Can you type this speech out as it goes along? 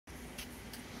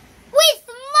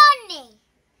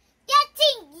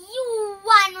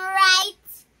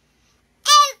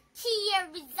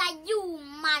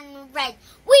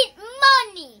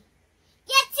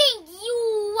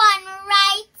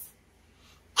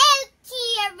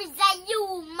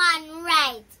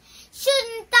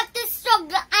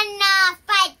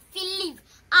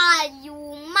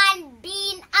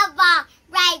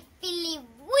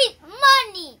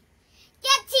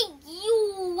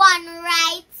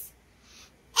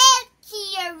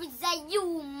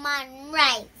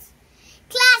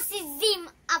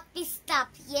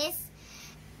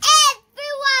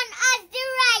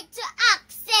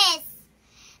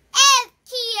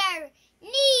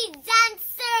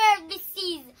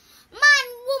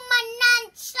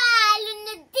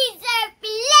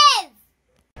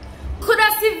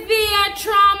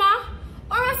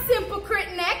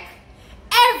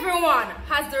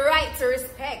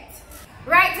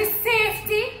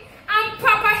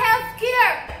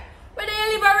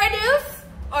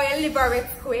deliver it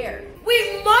square.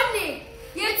 With money,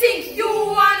 you think you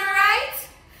want right?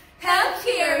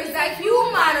 Healthcare is a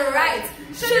human right.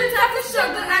 Shouldn't have to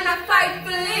struggle and a fight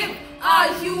to live.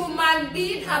 All human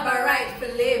beings have a right to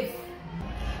live.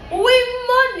 With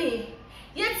money,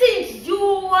 you think you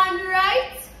want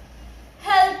right?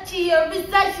 Healthcare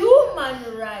is a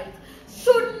human right.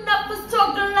 Shouldn't have to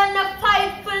struggle and a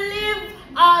fight to live.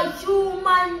 All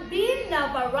human beings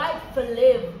have a right to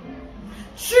live.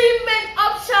 Treatment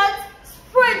options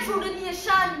spread through the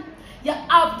nation. You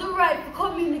have the right for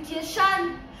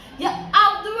communication. You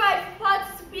have the right for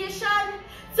participation,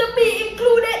 to be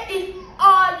included in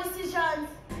all decisions.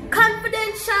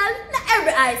 Confidential, not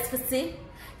every eyes for see.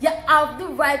 You have the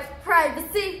right for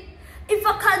privacy. If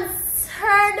a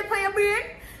concern upon your brain,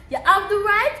 you have the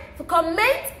right to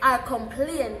comment or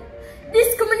complain.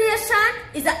 Discrimination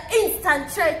is an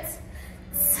instant threat.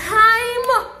 Time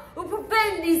will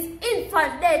prevent these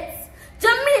infant deaths.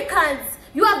 Jamaicans,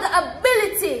 you have the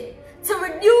ability to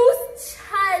reduce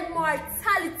child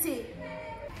mortality.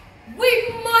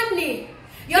 With money,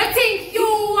 you think you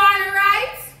want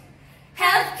right?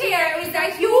 Healthcare is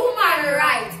a human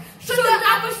right. Shouldn't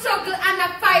have to struggle and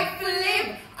a fight to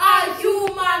live. All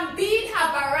human beings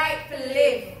have a right to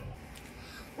live.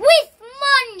 With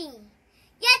money,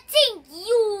 you think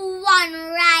you want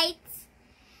right?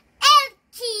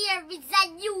 Healthcare is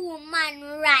a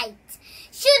human right.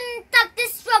 Shouldn't have to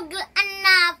struggle and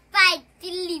a fight to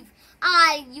live.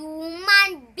 All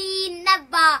human beings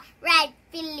have a right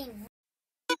to live.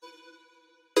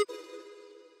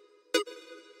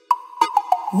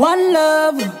 One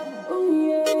love,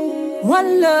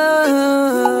 one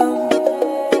love.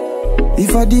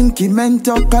 If a dinky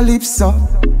mentor calypso,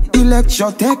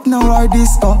 electro, techno or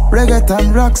disco,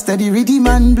 reggaeton, rock, steady, rhythm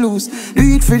and blues. Do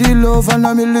it for the love and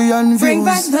a million views. Bring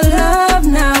back the love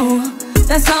now.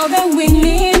 That's how that we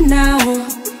live now.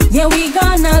 Yeah, we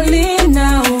gonna live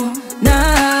now.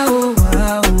 Now,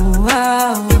 wow,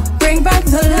 wow. Bring back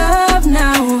the love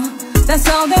now. That's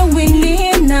all that we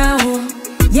live now.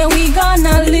 Yeah, we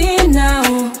gonna live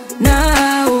now.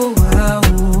 Now, wow,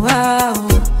 wow.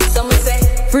 Someone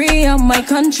say, free up my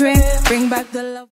country. Bring back the